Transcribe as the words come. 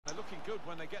good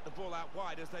when they get the ball out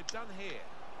wide, as they've done here.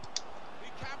 He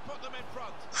can put them in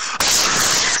front.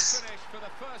 Finish for the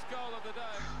first goal of the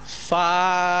day.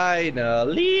 Finally.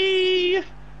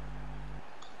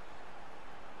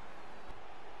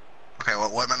 Okay,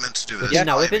 well, what am I meant to do with this? Yeah,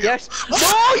 now with it, yes. No,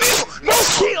 you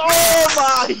monkey! Oh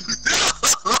my!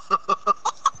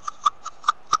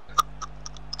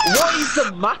 What is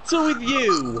the matter with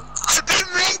you? I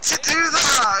didn't mean to do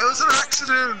that. It was an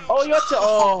accident. Oh, you had to.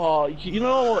 Oh, you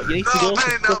know what? You need to go to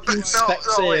fucking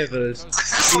Specsavers.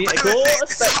 You need to go to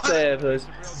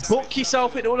Specsavers, book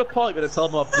yourself into an appointment and tell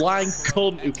them a blind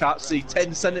cunt who can't see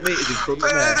 10 centimeters in front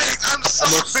of me. I'm And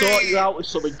sorry. they'll sort you out with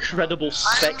some incredible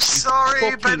specs. I'm sorry,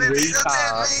 fucking Benedict. retard.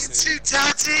 I didn't mean to,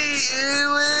 Daddy.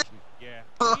 Yeah,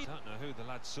 I don't know who the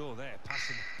lad saw there,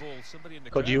 passing the ball. Somebody in the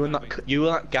God, you and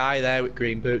that guy there with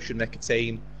green boots should make a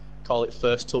team. Call it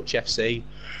First Touch FC.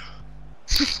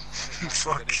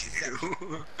 Fuck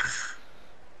you.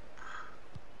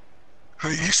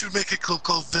 You should make a club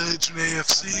called Virgin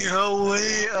AFC.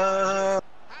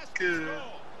 Good.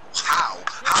 How?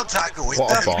 How'd that go in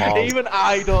there? Even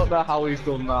I don't know how he's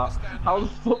done that. How the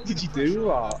fuck did you do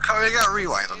that? Can we get a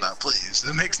rewind on that, please?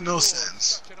 It makes no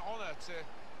sense.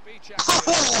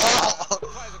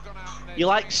 You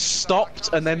like stopped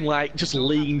and then like just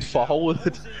leaned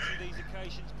forward.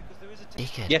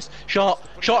 Yes, shot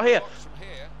here.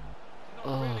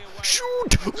 Oh,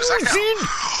 shoot!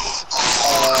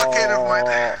 Oh, okay, never mind.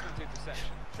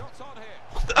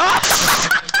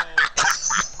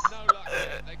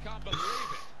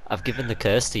 I've given the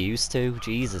curse to use to.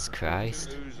 Jesus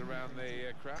Christ.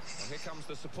 Here comes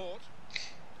the support.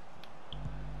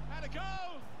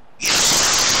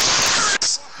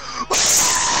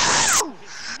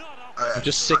 I'm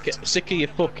just sick of you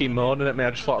fucking moaning at me.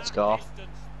 I just thought I'd score.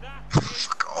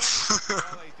 Fuck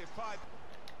off.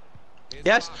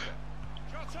 Yes.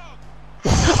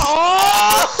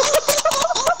 Oh!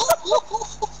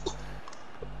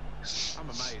 I'm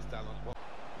amazed, Alan.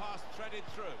 Pass threaded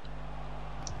through.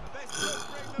 And this will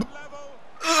bring them level.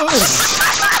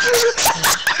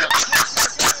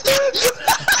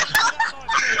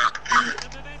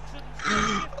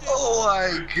 Oh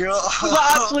my god. Does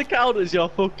that actually count as your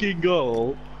fucking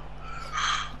goal?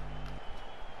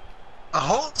 I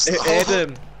hope so.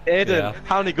 Aiden, Yeah.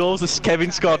 how many goals has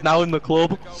Kevin scored now in the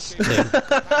club?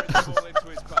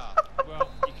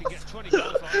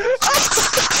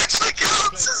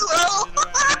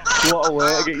 What a way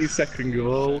to get your second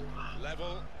goal.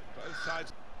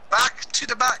 Back to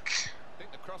the back.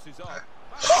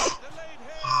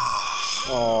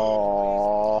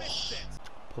 Oh.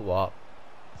 What?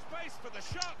 Space for the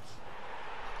shot.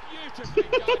 Beautifully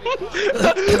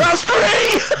guided. That's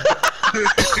free!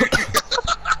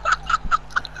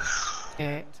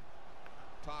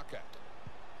 Parker.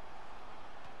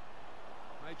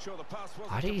 Made sure the pass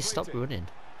wasn't Why did you stop completed. running?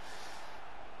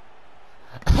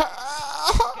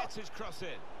 Gets his cross in.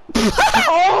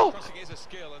 Oh! Crossing is a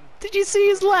skill and Did you see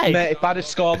his leg? Mate, if I'd have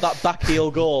scored that back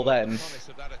heel goal then. promise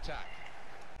of that attack.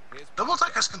 Here's Double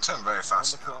attackers can turn very on the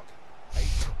fast. clock.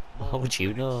 How would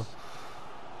you know?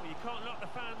 But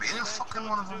you didn't fucking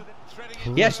one of them. Threading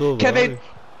in. Yes, So Kevin! right.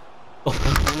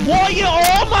 What are you?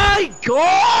 Oh my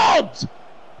god!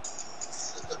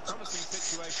 Promising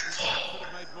situation. Could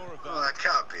have made more of Oh, that. I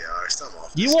can't be arsed. I'm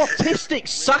off. You this game. autistic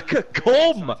sack of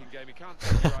cum! Exciting game. He can't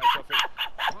take his eyes off it.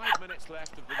 5 minutes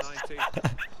left of the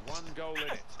 90th. 1 goal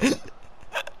in it.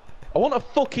 I want a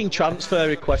fucking transfer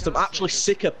request. I'm actually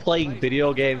sick of playing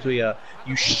video games with you.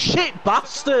 You shit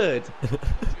bastard!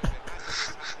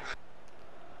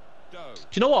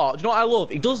 Do you know what? Do you know what I love?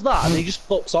 He does that and he just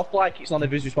fucks off like it's none of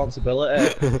his responsibility.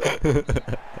 It's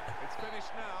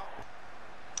finished now.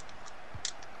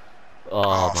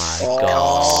 Oh my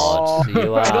Oh. god. You Do you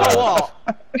know are.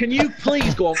 what? Can you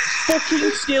please go on fucking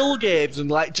skill games and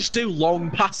like just do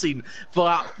long passing for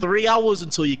like 3 hours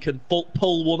until you can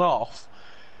pull one off?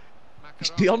 It's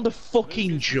beyond a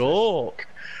fucking joke.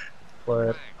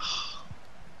 But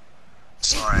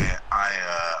Sorry,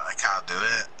 I can't do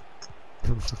it.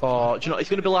 oh, do you know it's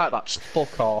gonna be like that? Just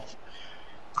fuck off.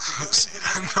 See,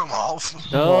 I'm off.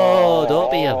 No, don't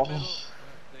be a.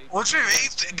 What do you mean?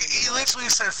 He literally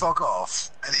said fuck off,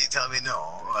 and he tell me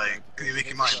no. Like, can you make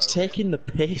your mind? He's taking the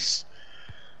piss.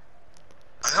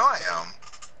 I know I am.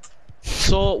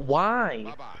 So why?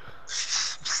 Bye-bye.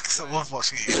 Because I love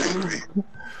watching you angry.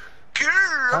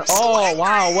 Grrr, I'm so Oh angry.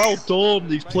 wow, well done.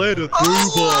 He's played a through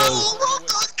ball. Oh, well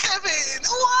done, Kevin.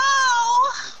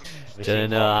 Wow. Do you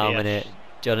know how many?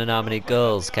 Do you know how many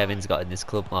goals Kevin's got in this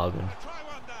club, Morgan?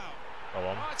 Try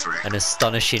one now. Three. An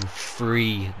astonishing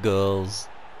 3 goals.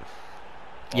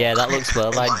 Yeah, that looks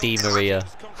well like Di Maria.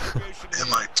 In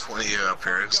like 20-year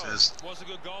appearances. Was a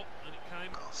good goal, and it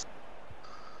came.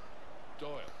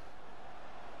 Doyle.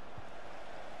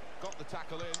 Got the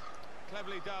tackle in.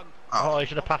 Cleverly done. Oh, you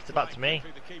should have passed it back to me.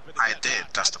 I did.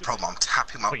 That's the problem. I'm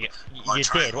tapping my. Well, you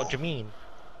did. triangle. What do you mean?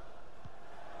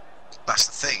 That's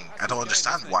the thing. I don't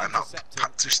understand why I'm not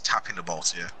just tapping the ball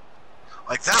to you.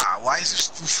 Like that. Why is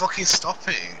this fucking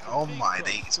stopping? Oh my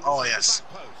days. Oh yes.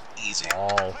 Easy. Oh.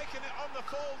 Taking it on the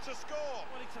fall to score.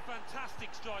 Well, it's a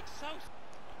fantastic strike. So.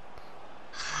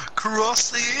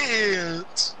 Cross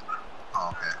it.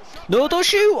 Oh, okay. No, don't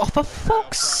shoot! Oh, for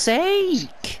fuck's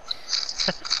sake!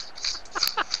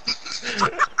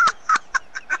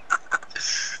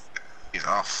 He's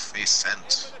off. He's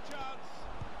sent.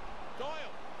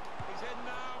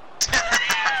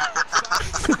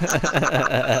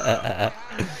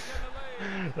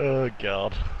 Oh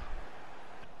god.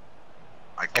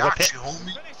 I got you,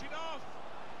 homie.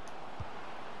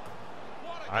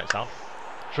 Alright, Sam.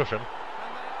 Shush him.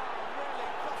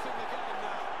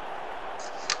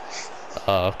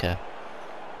 Oh, okay.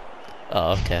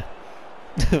 Oh, okay.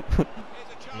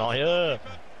 Not here.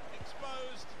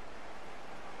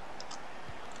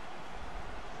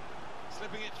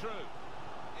 Slipping it through.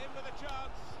 In with a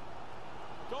chance.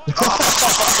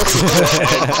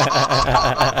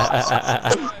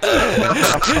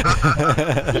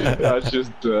 That's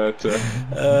just dirty.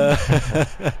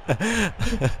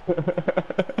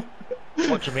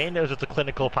 What do you mean? It was just a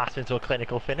clinical pass into a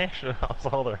clinical finish. That's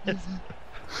all there is.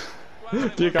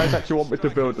 Do you guys actually want me to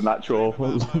build an actual?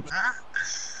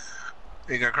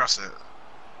 You go across it.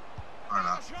 Or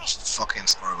not? Just fucking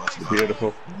score a goal.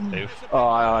 Beautiful. Oh,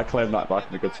 I claim that back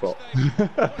in a good spot.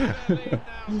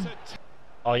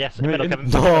 Oh yes, in the middle, Kevin.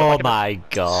 Oh my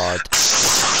god.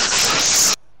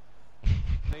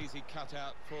 An easy cut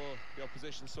out for the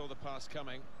opposition, saw the pass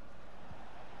coming.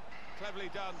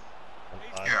 Cleverly done.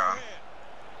 Yeah.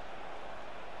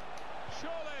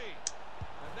 Surely.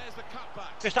 And there's the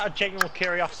cutback. Just out of genuine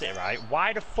curiosity, right?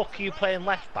 Why the fuck are you playing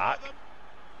left back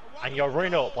and you're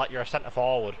running up like you're a centre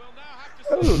forward?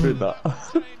 I don't do that.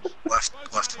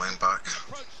 Left wing back.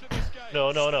 No.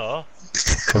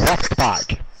 Left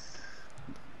back.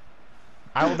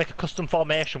 I will make a custom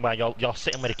formation where you're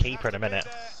sitting with a keeper in a minute.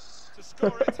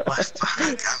 Left back.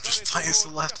 I'm just playing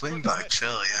some left wing back. Chill,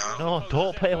 you know. No,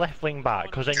 don't play left wing back,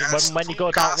 because then when you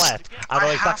go down left, I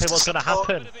know exactly what's going to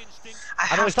happen.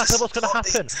 I know exactly what's going to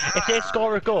happen. If they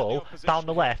score a goal down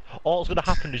the left, all that's going to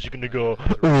happen is you're going to go,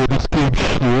 oh, this game's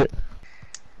shit.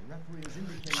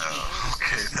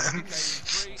 Okay then.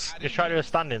 Just try to do a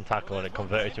standing tackle and it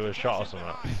converted to a shot or something.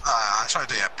 I tried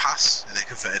to do a pass and it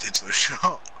converted into a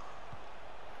shot.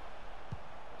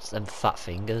 It's them fat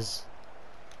fingers.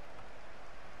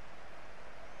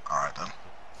 Alright then.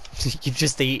 You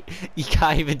just eat. You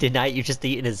can't even deny it, you've just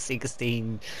eaten a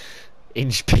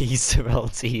 16-inch pizza roll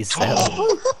to yourself.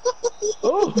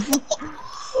 Oh!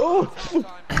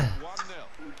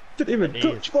 Didn't even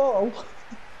touch ball.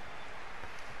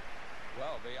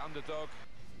 Well, the underdog.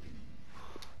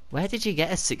 Where did you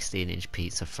get a 16-inch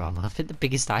pizza from? I think the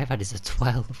biggest I've had is a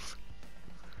 12.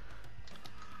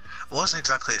 It wasn't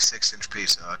exactly a 6-inch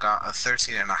pizza. I got a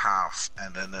 13.5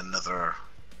 and then another.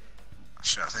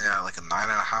 Shit, I think I had like a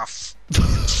 9.5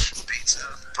 inch pizza.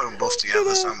 Put them both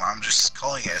together, so I'm just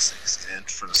calling it a 16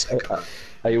 for the sake of it.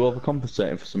 Are you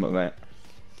overcompensating for something, mate?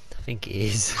 I think it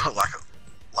is. Lack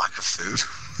of food.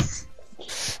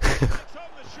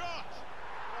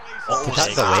 What Did was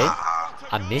that it? go in?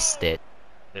 I missed it.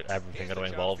 Everything going to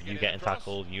involve you getting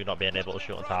tackled, you not being able to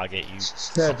shoot on target, you...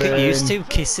 Look at you two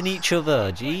kissing each other,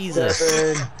 Jesus.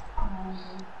 To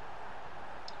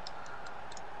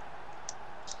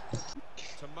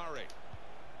Murray.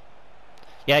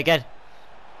 Yeah, again.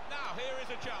 Now here is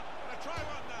a jump. Gonna try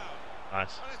one now.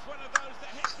 Nice. And it's one of those that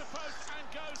hits the post and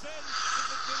goes in.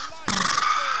 It's a delightful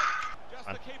score. Just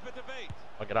the keeper to beat.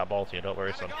 I'll get that ball to you, don't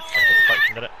worry son. That was a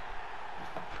deflection, did it?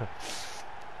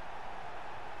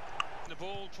 The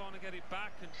ball, trying to get it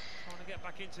back and trying to get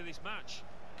back into this match.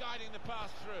 Guiding the pass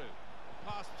through.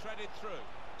 Pass threaded through.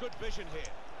 Good vision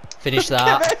here. Finish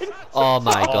that. Oh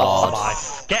my Oh god. my.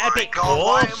 Get a bit God,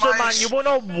 why am closer, I man, you won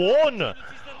on one!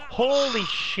 Holy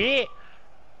shit!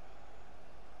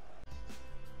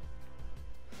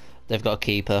 They've got a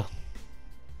keeper.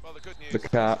 Well, the good news The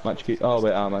cat match keep. Oh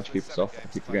wait, our match keeper's off. I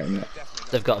keep forgetting that.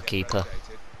 They've got a keeper.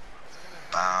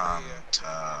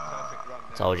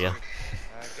 Told you.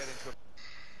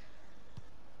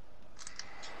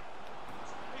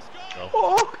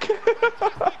 Oh, okay.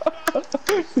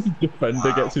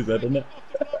 Defender gets his head in it.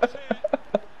 And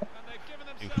they've given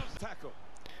themselves tackle.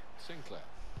 Sinclair.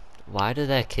 Why do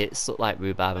their kits look like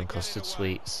rhubarb and custard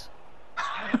sweets?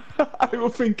 I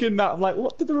was thinking that. I'm like,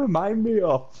 what did it remind me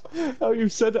of? How you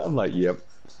said it, I'm like, yep.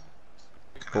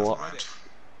 What?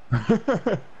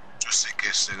 Just in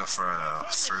case they go for a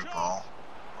through ball.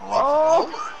 Oh!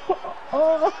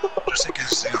 Just in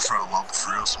case they go for a lob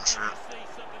through or some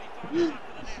shit.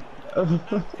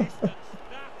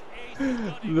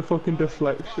 The fucking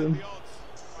deflection.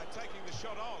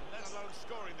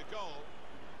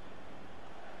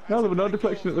 No, there was no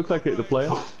deflection. It looked like it hit the player.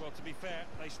 Yo,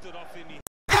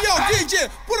 DJ,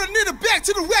 put a nigga back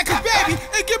to the record, baby,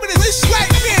 and give me this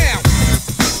right now.